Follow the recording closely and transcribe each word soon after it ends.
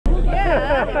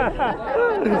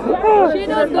She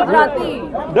knows Gujarati.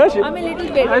 Does she? I mean,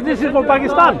 little bit. And this is from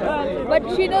Pakistan. But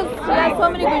she has so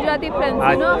many Gujarati friends.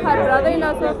 You know, her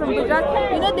brother-in-law is from Gujarat.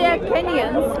 You know, they are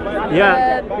Kenyans.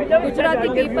 Yeah. Gujarati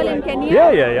people in Kenya.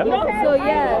 Yeah. So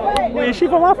yeah. Is she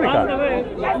from Africa?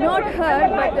 Not her,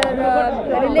 but her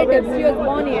relatives. She was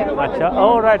born here. Achha.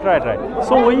 Oh, right.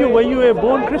 So were you a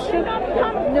born Christian?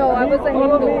 No, I was a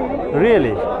Hindu.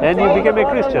 Really? And you became a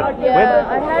Christian? Yeah,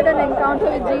 I had an encounter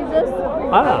with Jesus.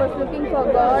 I was looking for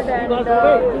God, and Jesus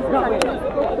actually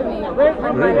spoke to me,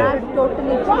 and my life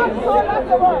totally changed.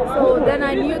 So then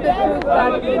I knew the truth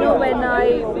that, you know, when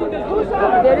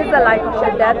there is a life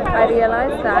after death, I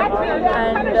realized that,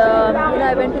 and you know,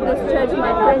 I went to this church,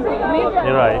 my friend took me,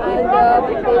 and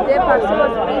their pastor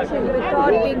was preaching, without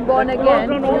being born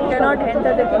again, you cannot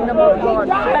enter the kingdom of God.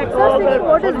 So I was thinking,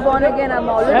 what is born again? I'm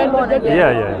already born again.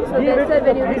 Yeah. So they said,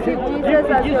 when you receive Jesus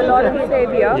as your Lord and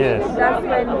Savior, that's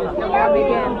when you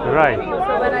began. Right.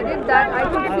 So when I did that, I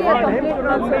could see a complete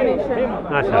transformation.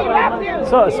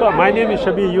 So my name is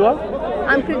Shabir. You are?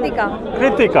 I'm Kritika.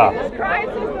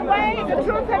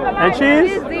 And she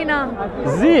is? She's Zina.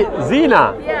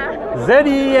 Zina. Yeah.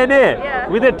 Z-E-N-A. Yeah.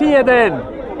 With a T at the end.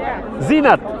 Yeah.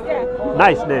 Zinat.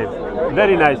 Nice name.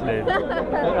 Very nice name.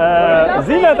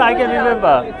 Zinat, I can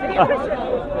remember.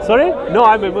 Sorry? No,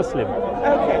 I'm a Muslim.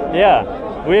 Okay. Yeah.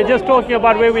 We're just talking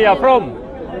about where we are from.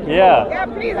 Yeah,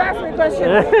 please ask me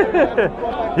questions.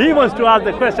 He wants to ask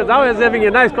the questions. I was having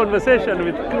a nice conversation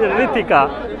with Ritika.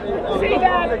 See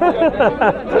that?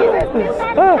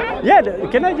 Yeah,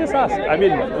 can I just ask? I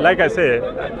mean, like I say,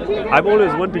 I'm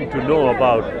always wanting to know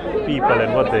about people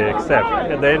and what they accept.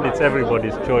 At the end, it's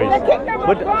everybody's choice.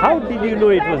 But how did you know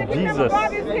it was Jesus?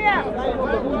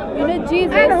 You know,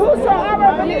 Jesus. And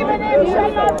whosoever believe in him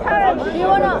shall not perish. Do you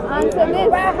want to answer this?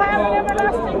 But have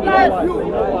everlasting Yes. life.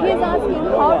 He's asking,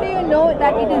 how do you know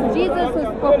that it is Jesus who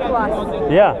spoke to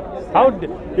us? Yeah.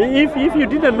 If you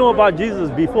didn't know about Jesus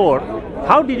before,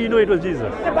 how did you know it was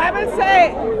Jesus? The Bible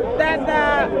says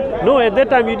that No, at that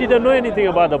time you didn't know anything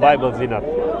about the Bible, Zinat.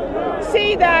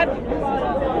 see that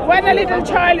when a little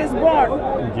child is born,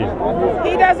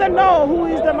 he doesn't know who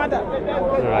is the mother.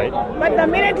 Right. But the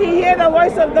minute he hears the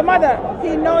voice of the mother,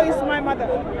 he knows it's my mother.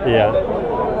 Yeah.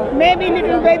 Maybe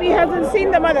little baby hasn't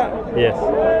seen the mother, Yes.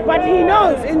 but he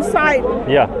knows inside,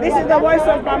 Yeah. this is the voice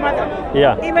of my mother.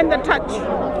 Yeah. Even the touch.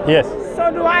 Yes.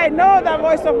 So do I know the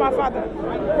voice of my father.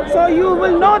 So you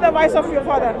will know the voice of your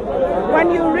father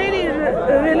when you really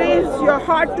release your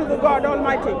heart to the God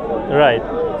Almighty. Right.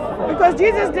 Because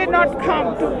Jesus did not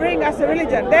come to bring us a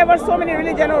religion. There were so many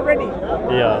religions already.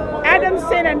 Yeah. Adam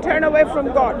sinned and turned away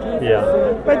from God. Yeah.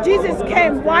 But Jesus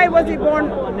came. Why was he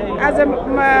born as a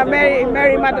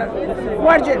Mary mother,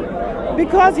 virgin?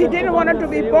 Because he didn't want to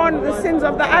be born the sins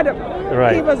of the Adam.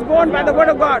 Right. He was born by the word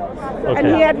of God, and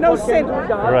he had no sin.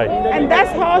 Right. And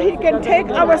that's how he can take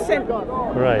our sin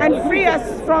Right. and free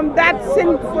us from that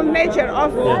sinful nature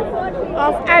of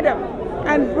Adam,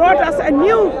 and brought us a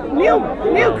new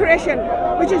creation,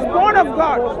 which is born of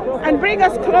God, and bring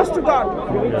us close to God.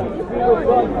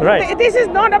 Right. This is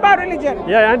not about religion.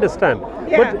 Yeah, I understand.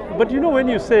 Yeah. But you know, when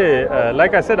you say,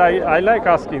 like I said, I like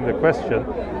asking the question.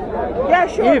 Yeah,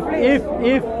 sure, please.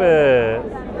 If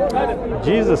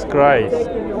Jesus Christ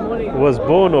was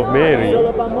born of Mary,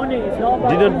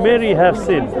 didn't Mary have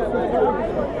sin?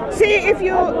 See, if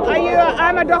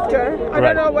I'm a doctor. I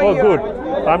don't know what you good. are.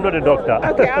 I'm not a doctor.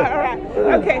 Okay, all right.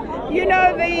 Okay, you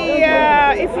know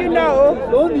if you know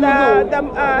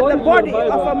the body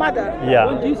of a mother.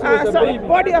 Yeah. So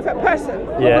body of a person.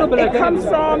 Yeah. It comes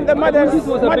from the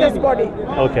mother's body.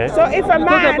 Okay. So if a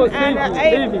man and an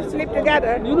ape sleep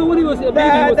together,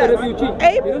 the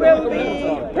ape will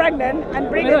be pregnant and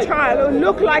bring a child who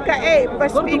look like an ape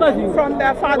but speak from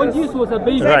their father. So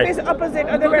Right. if it's opposite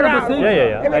other way around,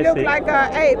 Yeah. it will I look see. like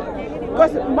an ape.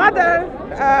 Because mother,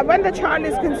 when the child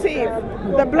is conceived,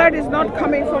 the blood is not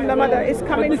coming from the mother, it's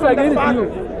coming from the father.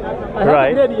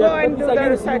 Right. Go and do the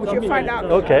research, you find out.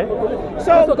 Okay.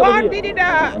 So God needed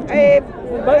a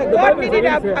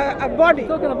body.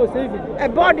 A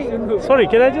body. Sorry,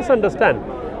 can I just understand?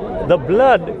 The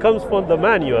blood comes from the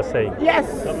man, you are saying. Yes.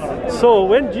 So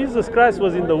when Jesus Christ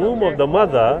was in the womb of the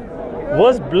mother,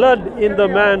 was blood in the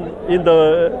man, in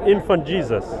the infant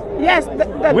Jesus? Yes.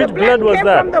 Which the blood was came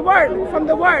that? From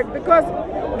the word, because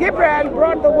Gabriel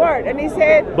brought the word and he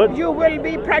said, But- you will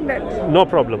be pregnant. No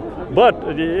problem. But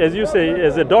as you say,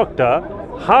 as a doctor,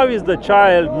 how is the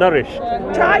child nourished?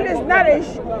 Child is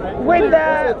nourished with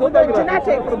the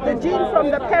genetics, the gene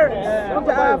from the parents,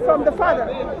 from the father.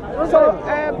 So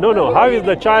No. How is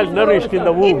the child nourished in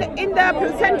the womb? In the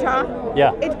placenta.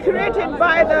 Yeah. It's created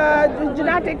by the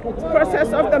genetic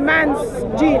process of the man's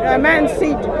gene, man's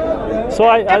seed. So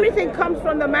everything comes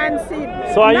from the man's seed.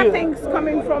 So nothing's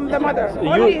coming from the mother.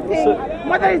 Only thing,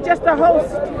 mother is just a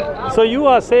host. So you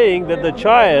are saying that the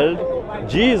child,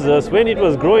 Jesus, when it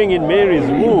was growing in Mary's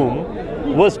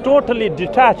womb, was totally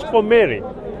detached from Mary.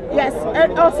 Yes,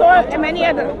 and also many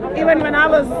other. Even when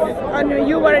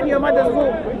you were in your mother's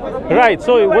womb. Right.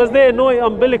 So was there no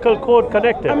umbilical cord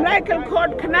connected? Umbilical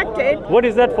cord connected. What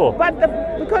is that for? But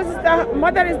because the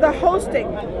mother is the hosting.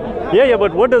 Yeah.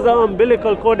 But what does the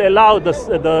umbilical cord allow the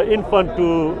infant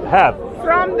to have?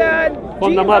 From the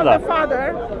genes of the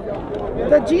father,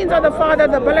 the genes of the father,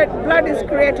 the blood is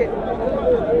created.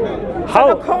 How?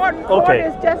 So the cord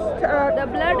is just the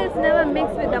blood is never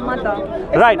mixed with the mother.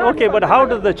 Right. Okay. But how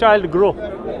does the child grow?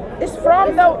 It's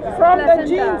from the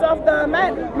genes of the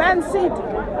man's seed,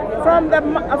 from the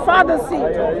father's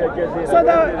seed.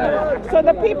 So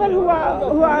the people who are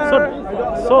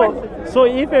so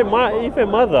if a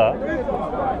mother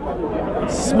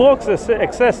smokes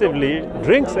excessively,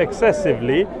 drinks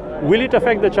excessively, will it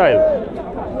affect the child?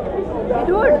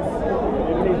 It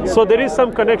would. So there is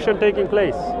some connection taking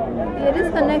place. There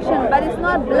is connection, but it's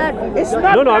not blood. It's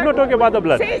not. No, I'm not talking about the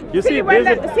blood. See when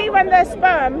the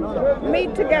sperm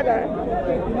meet together.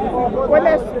 When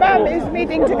the sperm is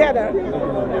meeting together.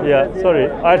 Yeah, sorry.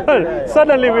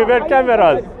 Suddenly we were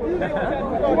cameras.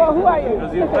 Well, who are you?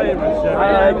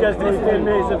 Just he's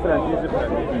a friend. He's a friend.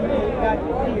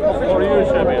 For you,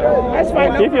 Shabir. That's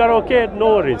fine. If you are okay,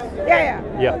 no worries. Yeah.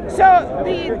 So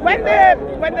when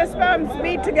the sperms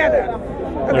meet together,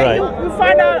 okay, right. you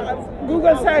find out.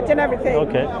 Google search and everything.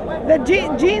 Okay. The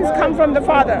genes come from the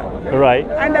father. Right.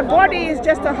 And the body is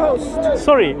just a host.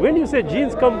 Sorry, when you say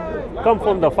genes come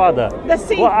from the father. The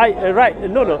seed. Well, right.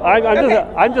 No.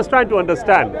 I'm just trying to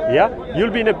understand. Yeah. You'll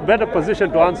be in a better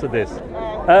position to answer this.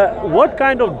 What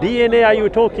kind of DNA are you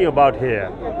talking about here?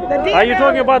 The DNA, are you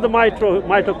talking about the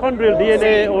mitochondrial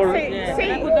DNA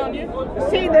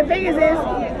See, the thing is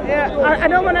I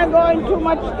don't want to go into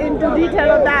into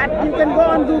detail of that. You can go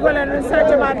on Google and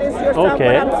research about this yourself.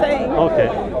 Okay. What I'm saying.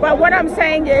 Okay. But what I'm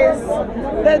saying is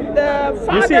that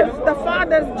the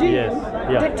father's genes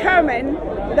determine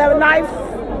the life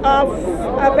of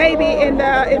a baby in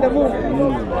the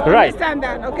womb. Right. Understand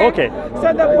that? Okay. Okay.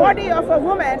 So the body of a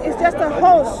woman is just a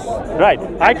host. Right.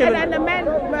 And a man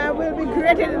will be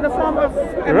created in the form of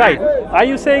a right. man. Are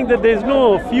you saying that there is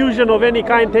no fusion of any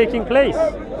kind taking place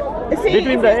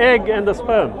between the egg and the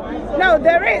sperm? No,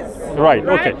 there is. Right.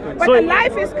 Okay. But so the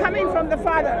life is coming from the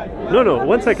father. No.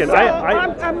 1 second. So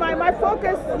my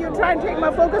focus. You try and take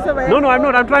my focus away. No, I'm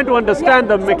not. I'm trying to understand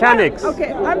the mechanics.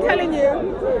 Okay. I'm telling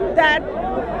you that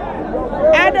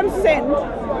Adam sinned,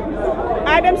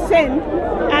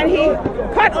 and he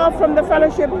cut off from the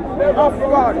fellowship of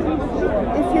God.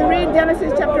 If you read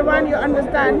Genesis chapter 1, you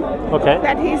understand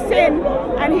that he sinned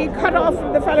and he cut off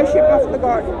the fellowship of the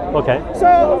God. Okay.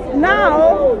 So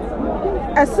now,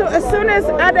 as soon as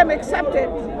Adam accepted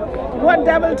what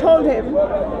devil told him,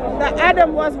 that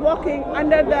Adam was walking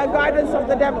under the guidance of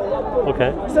the devil.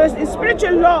 Okay. So it's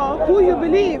spiritual law. Who you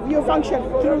believe, you function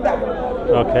through that.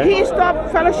 Okay. He stopped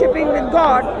fellowshipping with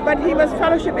God, but he was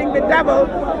fellowshipping with devil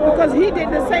because he did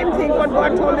the same thing what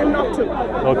God told him not to.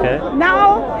 Okay.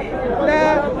 Now,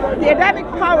 the Adamic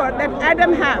power that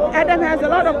Adam has a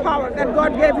lot of power that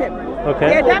God gave him. Okay.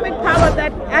 The Adamic power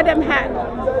that Adam had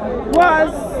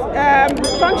was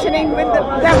functioning with the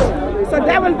devil. So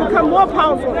devil become more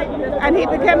powerful, and he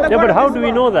became the God. But how do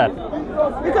we know that?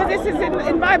 Because this is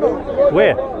in Bible.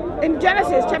 Where? In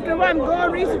Genesis chapter 1, go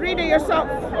read it yourself.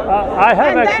 I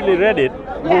have actually read it,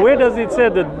 but where does it say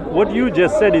that what you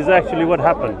just said is actually what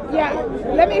happened? Yeah,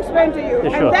 let me explain to you.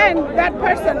 Yeah, sure. And then that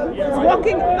person is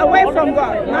walking away from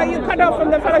God. Now you cut off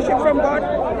from the fellowship from God,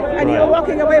 and you're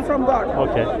walking away from God.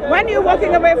 Okay. When you're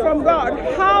walking away from God,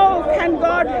 how can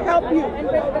God help you?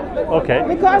 Okay.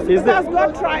 Because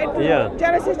God tried. Yeah.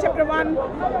 Genesis chapter 1,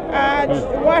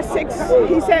 verse 6.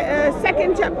 He said,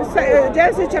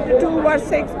 Genesis chapter 2, verse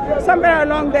 6. Somewhere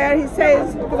along there, he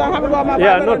says, because I haven't got my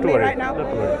Bible with me right now,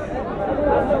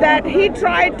 that he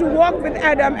tried to walk with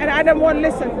Adam, and Adam won't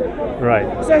listen.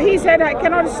 Right. So he said, I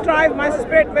cannot strive my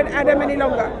spirit with Adam any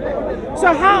longer.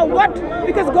 So how, what?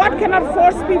 Because God cannot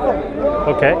force people.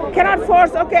 Okay. Cannot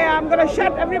force, okay, I'm going to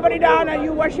shut everybody down and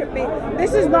you worship me.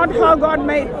 This is not how God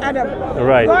made Adam.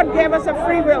 Right. God gave us a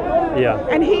free will. Yeah.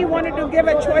 And he wanted to give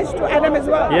a choice to Adam as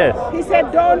well. Yes. He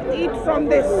said, don't eat from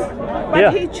this. But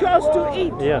Yeah. he chose to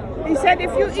eat. Yeah. He said,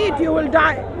 if you eat, you will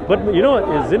die. But you know,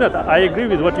 Zinat, I agree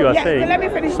with what you are Yes, saying. but let me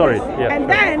finish Sorry. this. Yeah. And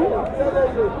then,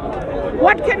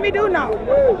 what can we do now?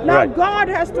 Now Right. God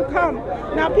has to come.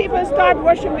 Now people start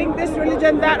worshiping this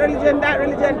religion, that religion, that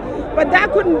religion. But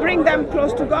that couldn't bring them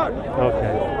close to God.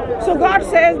 Okay. So God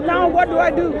says, now what do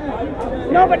I do?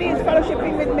 Nobody is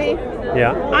fellowshipping with me.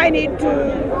 Yeah. I need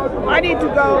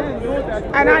to go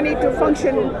and I need to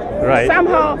function Right.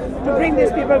 somehow to bring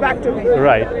these people back to me.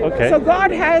 Right. Okay. So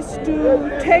God has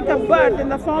to take a birth in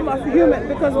the form of human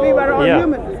because we were all Yeah.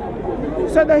 human.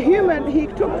 So the human, he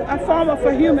took a form of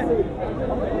a human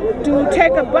to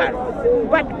take a birth.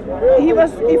 But he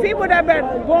was, if he would have been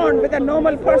born with a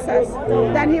normal process,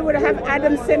 then he would have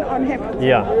Adam's sin on him.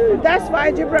 Yeah. That's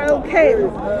why Jibreel came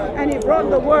and he brought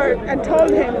the word and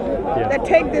told him that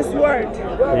take this word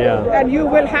Yeah. and you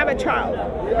will have a child.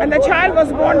 And the child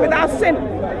was born without sin.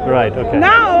 Right. Okay.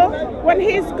 Now, when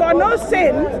he's got no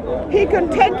sin, he can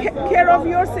take care of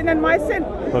your sin and my sin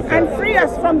and free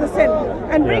us from the sin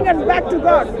and bring us back to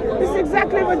God. This is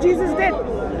exactly what Jesus did.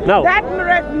 Now, That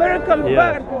miracle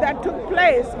birth that took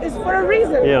place is for a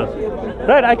reason. yeah.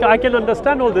 Right, I can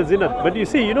understand all this, Zinat. But you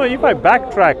see, you know, if I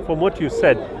backtrack from what you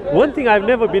said, one thing I've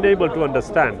never been able to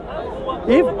understand,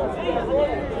 if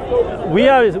we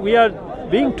are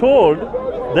being told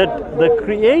that the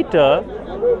Creator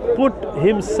put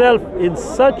himself in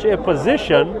such a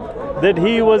position that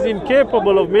he was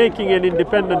incapable of making an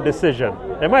independent decision.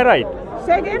 Am I right?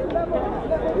 Say again?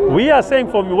 We are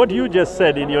saying from what you just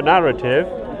said in your narrative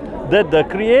that the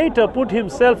Creator put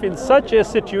himself in such a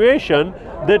situation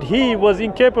that he was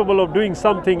incapable of doing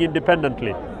something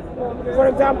independently. For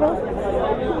example?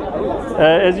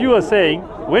 As you were saying,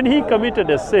 when he committed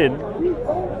a sin,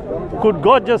 could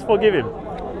God just forgive him?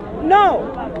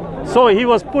 No. So he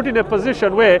was put in a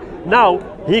position where now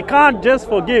he can't just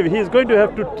forgive, he's going to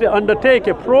have to undertake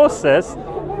a process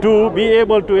to be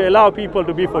able to allow people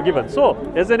to be forgiven. So,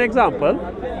 as an example,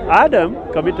 Adam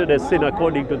committed a sin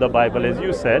according to the Bible, as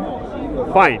you said.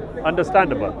 Fine,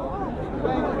 understandable.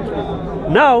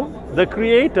 Now, the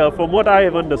Creator, from what I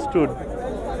have understood,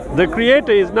 the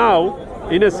Creator is now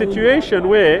in a situation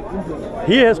where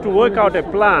he has to work out a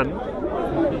plan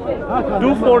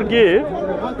to forgive,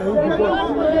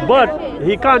 but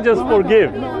he can't just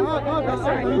forgive.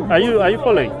 Are you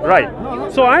following? Right.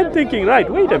 So I'm thinking, right,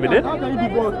 wait a minute.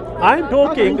 I'm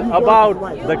talking about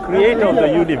the Creator of the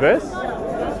universe,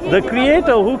 the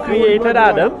Creator who created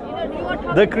Adam,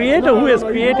 the Creator who has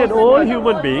created all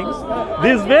human beings.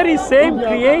 This very same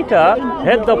Creator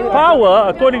had the power,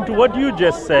 according to what you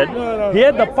just said, he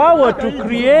had the power to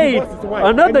create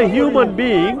another human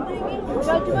being,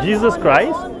 Jesus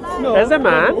Christ, as a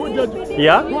man.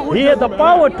 Yeah, he had the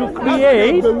power to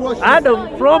create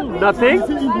Adam from nothing.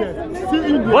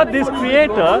 But this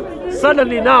Creator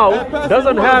suddenly now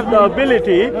doesn't have the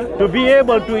ability to be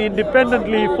able to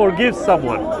independently forgive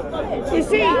someone. You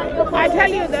see, I tell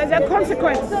you, there's a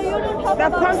consequence. The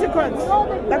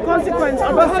consequence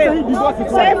of a sin.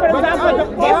 Say, for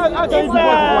example,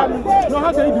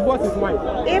 how can he divorce his wife?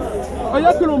 If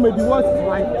Ayatollah may divorce his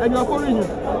wife and you're following him.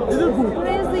 Is it good?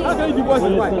 How can he divorce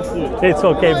his wife? It's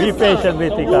okay, be patient,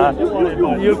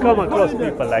 Ritika. You'll come across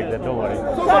people like that, don't worry.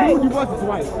 Somebody who divorces his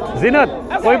wife. Zinat,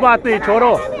 koi baat nahi,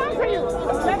 choro.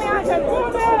 Let me answer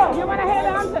you. You want to hear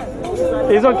the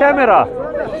answer? He's on camera. You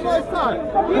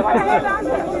want to hear the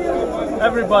answer?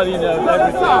 Everybody knows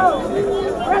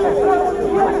everything.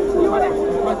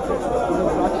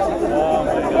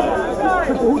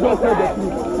 Who don't tell the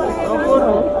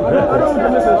truth?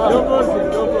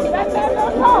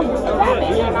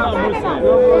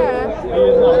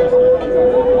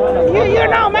 You're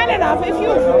not man enough. If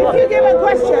you give a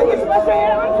question, you're supposed to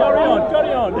hear an answer.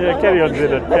 Carry on. Yeah, carry on,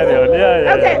 Zinat, carry on.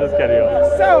 Yeah, Okay. just carry on.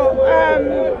 So,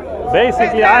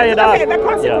 Basically, I had asked. okay, the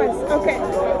consequence. Okay.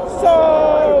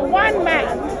 So, one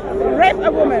man rape a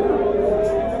woman,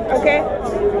 okay,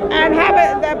 and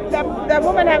have the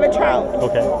woman have a child.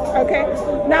 Okay. Okay.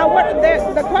 Now, what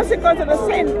the consequence of the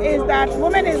sin is that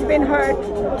woman has been hurt,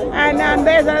 and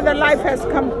there's another life has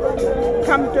come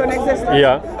to an existence.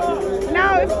 Yeah.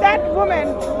 Now, if that woman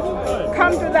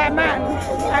come to that man,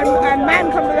 and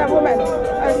man come to that woman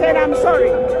and said, "I'm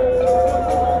sorry,"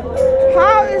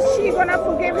 how is she gonna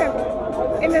forgive him?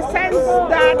 In the sense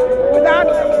that without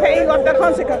paying of the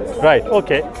consequence. Right.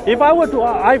 Okay. If I were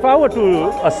to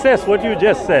assess what you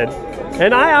just said,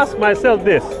 and I ask myself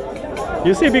this,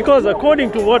 you see, because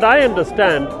according to what I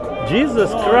understand,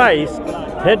 Jesus Christ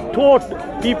had taught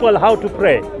people how to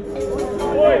pray,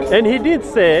 and he did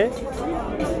say,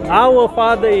 "Our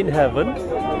Father in heaven,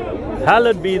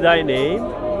 hallowed be thy name,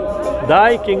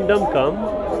 thy kingdom come,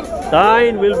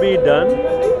 thine will be done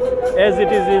as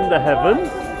it is in the heavens."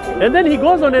 And then he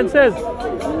goes on and says,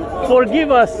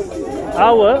 "Forgive us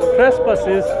our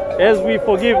trespasses as we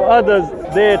forgive others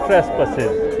their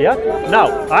trespasses." Yeah. Now,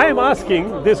 I am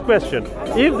asking this question.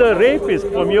 If the rapist,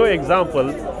 from your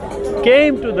example,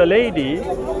 came to the lady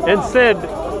and said,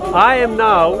 "I am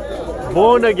now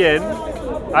born again,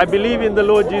 I believe in the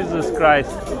Lord Jesus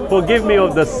Christ, forgive me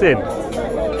of the sin,"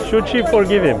 should she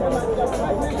forgive him? And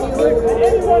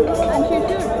she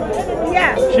should.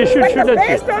 Yeah. She should, but shouldn't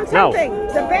based she? on Now, something.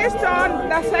 Based on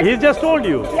the sex. he just told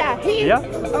you. Yeah, Yeah?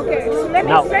 Okay, so let me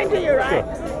Now, explain to you, right?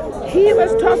 He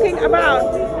was talking about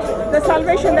the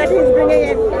salvation that he's bringing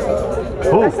in.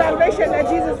 Who? The salvation that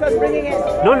Jesus was bringing in.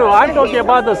 No, no, I'm talking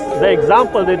about the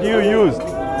example that you used.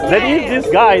 That if this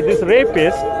guy, this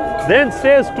rapist, then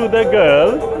says to the girl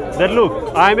that, "Look,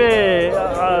 I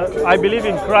believe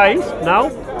in Christ now,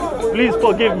 please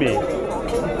forgive me."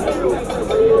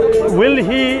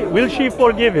 Will she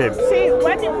forgive him? See,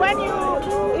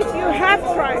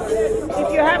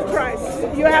 if you have Christ,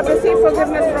 you have received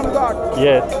forgiveness from God.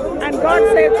 Yes. And God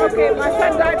said, "Okay, my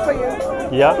son died for you.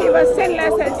 Yeah. He was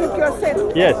sinless and took your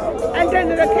sin. Yes. Enter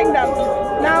into the kingdom.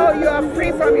 Now you are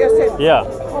free from your sin. Yeah.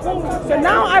 So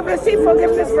now I've received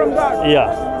forgiveness from God. Yeah.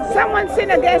 Someone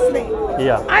sinned against me.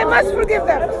 Yeah. I must forgive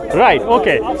them." Right.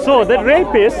 Okay. So the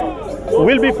rapist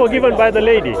will be forgiven by the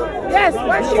lady. Yes.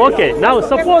 Why should Okay. Now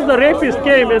suppose the rapist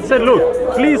came and said, "Look,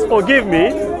 please forgive me,"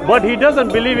 but he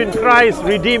doesn't believe in Christ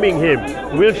redeeming him.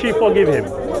 Will she forgive him?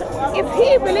 If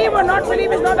he believe or not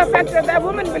believe is not a factor. That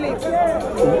woman believes.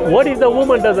 What if the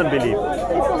woman doesn't believe?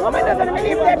 If a woman doesn't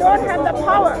believe, they don't have the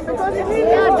power, because They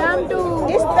are damned to.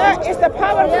 it's the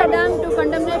power They are from. damned to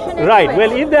condemnation. Right. anyway.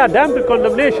 Well, if they are damned to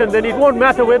condemnation, then it won't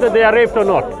matter whether they are raped or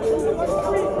not.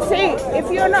 See, if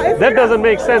you're not, That doesn't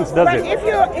make sense, does but it?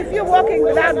 if you're walking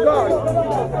without God,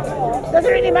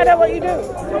 doesn't really matter what you do.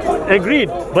 Agreed.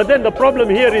 But then the problem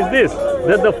here is this,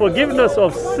 that the forgiveness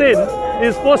of sin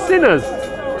is for sinners,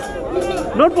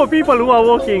 not for people who are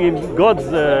walking in God's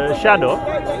shadow.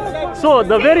 So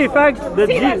the very fact that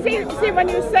See, when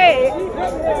you say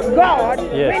God,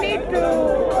 Yes. we need to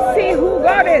see who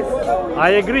God is. I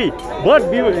agree, but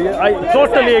I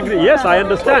totally agree. Yes, I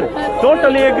understand.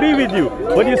 Totally agree with you.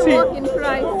 But you see, Walk in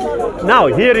Christ. now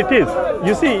here it is.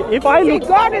 You see, if I See, look,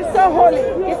 God is so holy.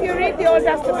 If you read the Old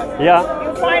Testament, yeah,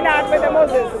 you find out with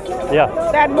Moses, yeah,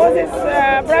 that Moses'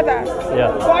 brother, Yeah.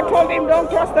 God told him, "Don't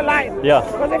cross the line. Yeah.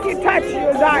 Because if you touch,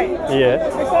 you'll die."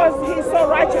 yes, Because he's so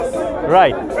righteous.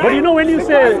 right. But you know when you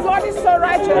Because say, God is so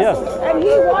righteous, Yeah. and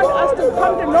He wants us to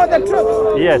come to know the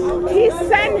truth. yes, He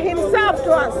sent Himself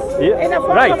to us Yeah, in a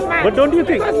form right. of man. But don't you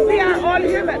think- Because we are all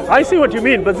human. I see what you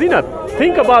mean, but Zeenat,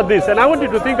 think about this, and I want you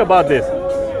to think about this.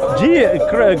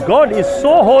 God is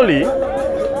so holy,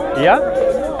 yeah?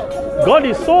 God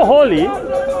is so holy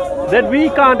that we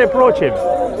can't approach Him.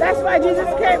 That's why Jesus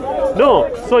came. No,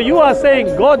 so you are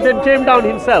saying God then came down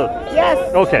Himself. Yes.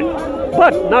 Okay.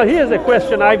 But now here's a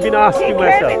question I've been He asking came in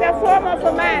myself. the form of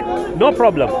a man. No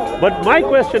problem. But my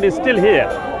question is still here,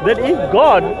 that if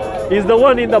God is the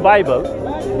one in the Bible,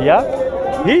 yeah,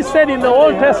 He said in the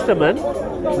Old Testament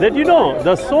that, you know,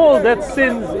 the soul that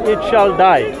sins, it shall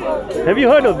die. Have you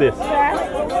heard of this?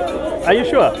 Yeah. Are you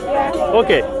sure? Yeah.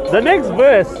 Okay. The next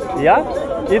verse, yeah,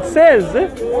 it says,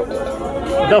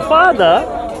 "The Father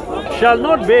shall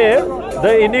not bear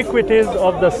the iniquities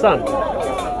of the Son,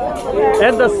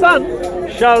 and the Son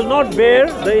shall not bear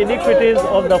the iniquities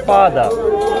of the Father."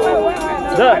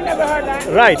 I never heard that.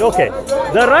 Right, okay.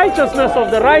 "The righteousness of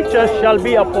the righteous shall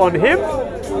be upon him,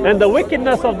 and the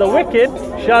wickedness of the wicked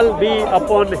shall be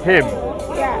upon him."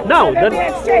 Yeah. Now, So there'll be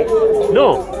then- exchange.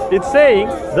 No, it's saying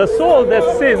the soul that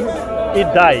sins, it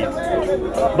dies.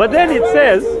 But then it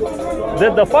says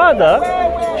that the Father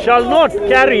shall not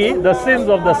carry the sins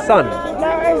of the Son.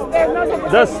 There's no such a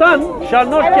The Son shall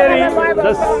not carry the Bible. the...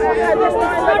 It's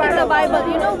not in the Bible.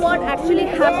 You know what actually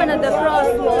happened at the cross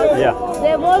was Yeah.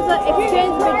 there was an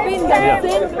exchange between the Yeah.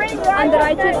 sin and the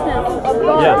righteousness of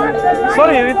God. Yeah.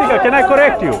 Sorry, Ritika, can I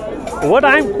correct you? What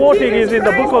I'm quoting is in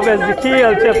the book of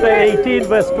Ezekiel, chapter 18,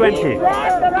 verse 20.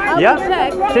 Yeah?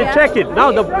 Check it.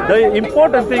 Now, the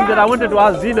important thing that I wanted to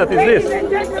ask Zeenat is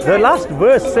this. The last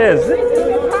verse says,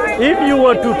 if you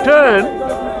were to turn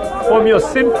from your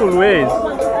sinful ways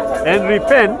and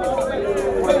repent,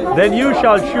 then you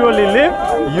shall surely live,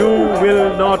 you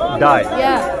will not die.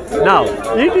 Yeah. Now,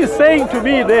 it is saying to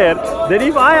me there that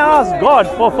if I ask God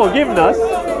for forgiveness,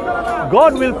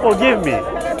 God will forgive me.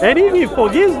 And if He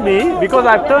forgives me because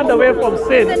I've turned away from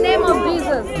sin. In the name of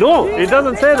Jesus. No, it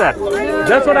doesn't say that.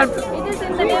 That's what I'm... It is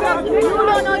in the name of... You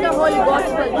don't know the whole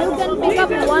gospel. You can pick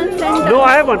up one sentence. No,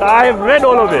 I haven't. I have read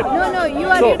all of it. No, you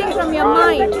are reading from your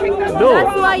mind. No.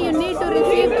 That's why you need to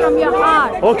receive from your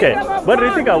heart. Okay, but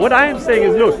Ritika, what I am saying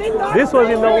is, look, this was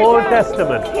in the Old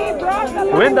Testament,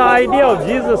 when the idea of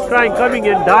Jesus Christ coming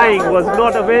and dying was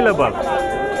not available.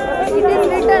 It is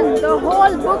written, the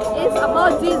whole book is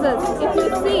about Jesus. If you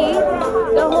see,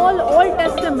 the whole Old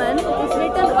Testament is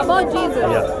written about Jesus.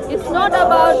 Yeah. It's not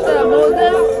about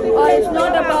Moses, or it's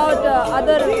not about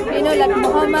other, like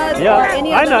Muhammad or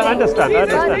any other I thing. understand. But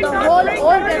the whole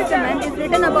Old Testament is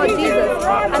written about Jesus.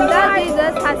 And that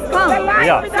Jesus has come.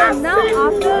 Yeah. So now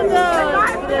after the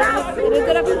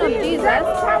resurrection of Jesus,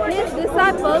 His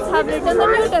disciples have written the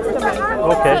New Testament.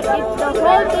 Okay. So the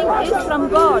whole thing is from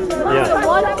God. Yeah.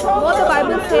 So what the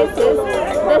Bible says is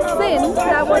the sin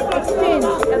that was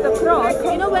exchanged at the cross.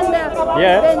 You know when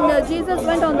Jesus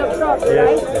went on the cross,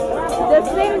 right? The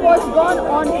sin was gone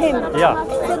on Him. Yeah.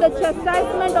 So the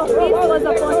chastisement of peace was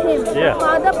upon Him. Yeah. The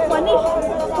Father punished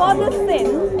for the sin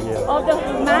of the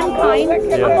mankind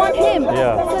upon Him.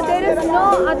 Yeah. So there is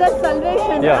no other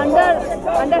salvation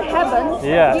under heaven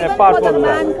given apart for the from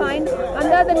that. mankind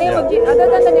under the name of other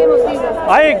than the name of Jesus.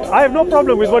 I have no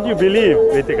problem with what you believe,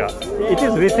 Ritika. It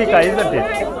is Ritika, isn't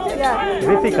it? Yeah.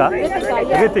 Ritika?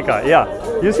 Yeah. Ritika, yeah.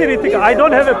 You see, Ritika, I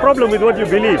don't have a problem with what you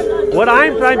believe. What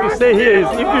I'm trying to say here is,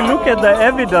 if you look at the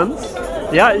evidence,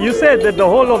 you said that the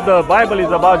whole of the Bible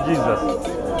is about Jesus.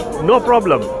 No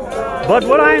problem. But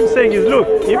what I'm saying is, look,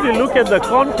 if you look at the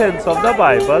contents of the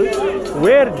Bible,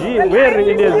 where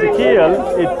in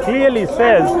Ezekiel, it clearly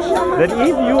says that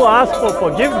if you ask for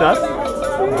forgiveness,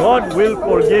 God will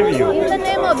forgive you. In the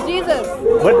name of Jesus.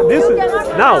 But this is,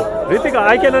 now, Ritika,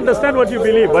 I can understand what you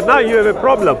believe, but now you have a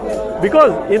problem.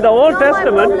 Because in the Old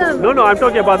Testament, no, I'm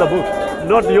talking about the book,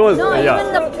 not yours. No,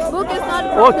 even the book is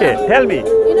not problem. Okay, tell me.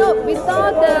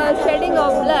 Without the shedding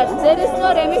of blood, there is no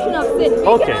remission of sin.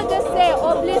 We cannot just say,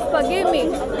 oh, please forgive me.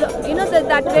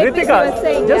 That rapist you were Ritika,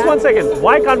 saying. just 1 second.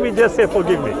 Why can't we just say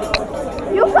forgive me?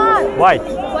 You can't. Why?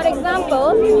 For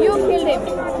example, you killed him.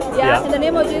 Yeah. In the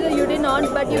name of Jesus, you did not,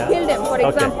 but you killed him, for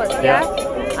example. Yeah.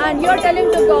 And you're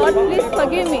telling to God, please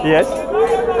forgive me. Yes.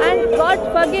 And God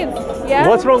forgives. Yeah.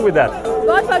 What's wrong with that?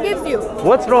 God forgives you.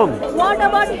 What's wrong? What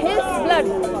about His blood?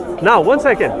 Now, 1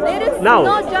 second. There is now,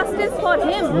 no justice for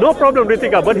him. No problem,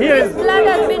 Ritika, but here His blood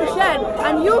has been shed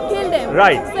and you killed him.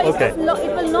 Right, so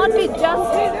it will not be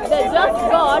just. The just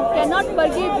God cannot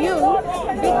forgive you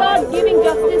without giving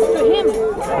justice to Him.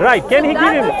 Right, can He give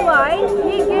Him? That is why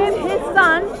He gave His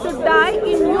Son to die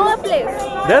in your place.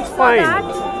 That's fine. So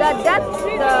that the death,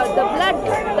 the blood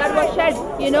that was shed,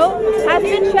 has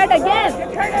been shed again.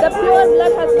 The pure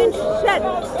blood has been shed.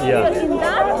 Yeah. So in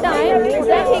that time,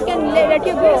 then He can let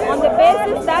you go on the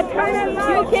basis that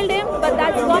you killed him, but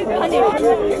that's not punished.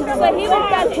 So He will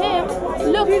tell him,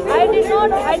 look,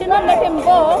 I did not let him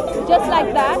go just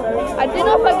like that. I did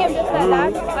not forgive just like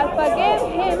that. I forgave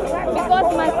him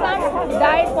because my son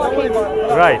died for him.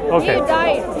 Right, okay. He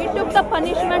died. He took the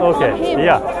punishment on him.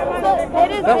 Yeah. So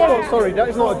there is that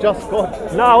is not a just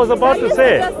God. No, I was about to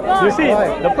say. You see,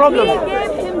 the problem. He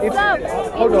gave Himself.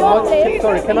 Hold on,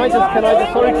 sorry. Can I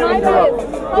just sorry to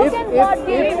interrupt.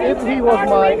 If he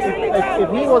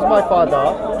was my father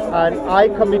and I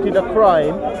committed a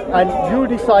crime and you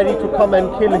decided to come and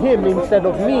kill him instead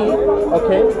of me,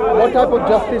 okay, what type of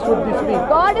justice would this be?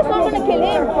 God is not going to kill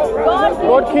him.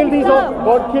 God killed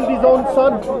his own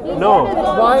son. No.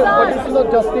 Why? But it's not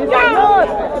justice.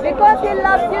 No, because He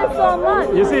loves you so much.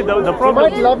 You see, the problem.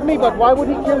 He might love me, but why would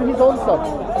he kill his own son?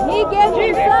 He gave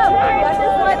Himself. That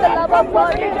is why the love of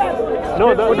God is.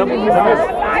 No, Jesus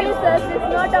is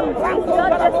not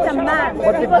just a man.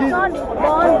 He was not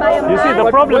born by a man. You see, the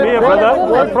problem here,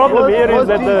 brother, the problem here is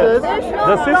that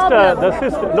the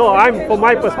sister, no, from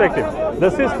my perspective, the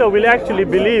sister will actually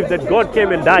believe that God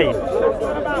came and died.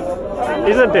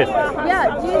 Isn't it?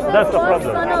 Yeah, Jesus That's the was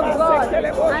problem. Son of God.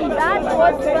 And that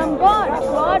was from God.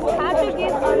 God had to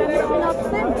give a remission of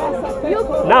sin. You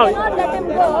cannot let Him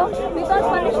go because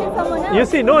punishing someone else. You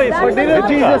see, no, it's... But didn't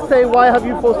Jesus say, why have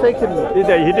you forsaken me? He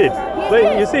did.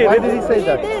 But you see, why did He say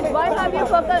that? He did. Why have you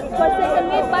forsaken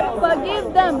me? But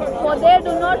forgive them, for they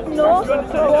do not know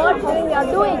what they are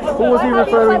doing. Who was He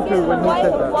referring to when He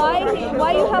said that?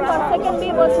 Why you have forsaken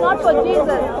me was not for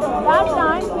Jesus. That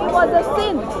time He was a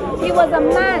sin. He was a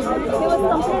man. He was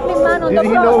completely man on the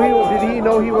cross. Did He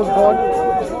know He was God?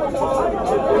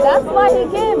 That's why he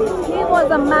came. He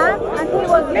was a man and he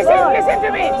was God. Listen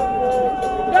to me.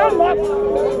 Don't mock.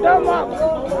 Don't mock.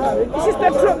 This is the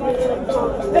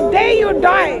truth. The day you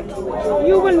die,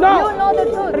 you will know. You know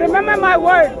the truth. Remember my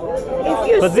word. If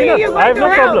you But see Zinat, you I have going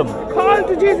no to hell, problem. call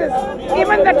to Jesus.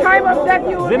 Even the time of death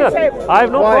you will be Zinat, saved. I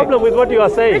have no Why? problem with what you are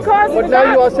saying. Because But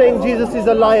now you are saying Jesus is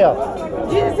a liar.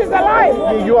 Jesus is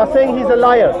alive. You are saying he's a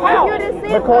liar. How? You receive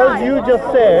Because Christ. you just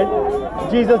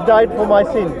said Jesus died for my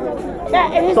sins. Yeah,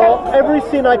 and he So said, every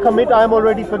sin I commit, I am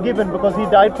already forgiven because he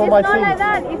died for It's my not sins. like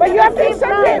that. If but you have to receive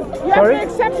accept him. Christ, You have Sorry? to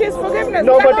accept his forgiveness.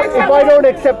 No, You but have to if accept I him. don't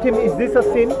accept him, is this a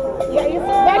sin? Yeah,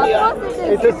 then you, of course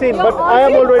it is. It's a sin, You're but I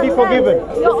am already condemned. forgiven.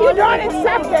 if you don't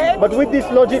accept it, But with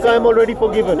this logic, I am already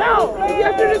forgiven. no, you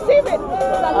have to receive it.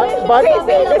 But,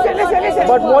 Listen.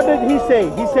 but what did he say?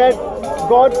 He said,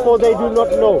 God, for they do not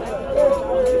know.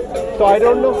 So I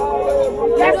don't know.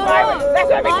 That's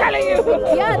what we're telling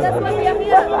you. Yeah, that's why we are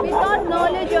here. Without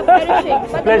knowledge, you're perishing.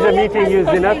 But the Pleasure knowledge meeting has you,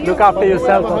 come to Zinat. Look after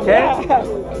yourself, okay?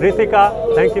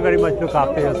 Ritika, thank you very much. Look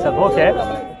after yourself,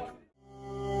 okay?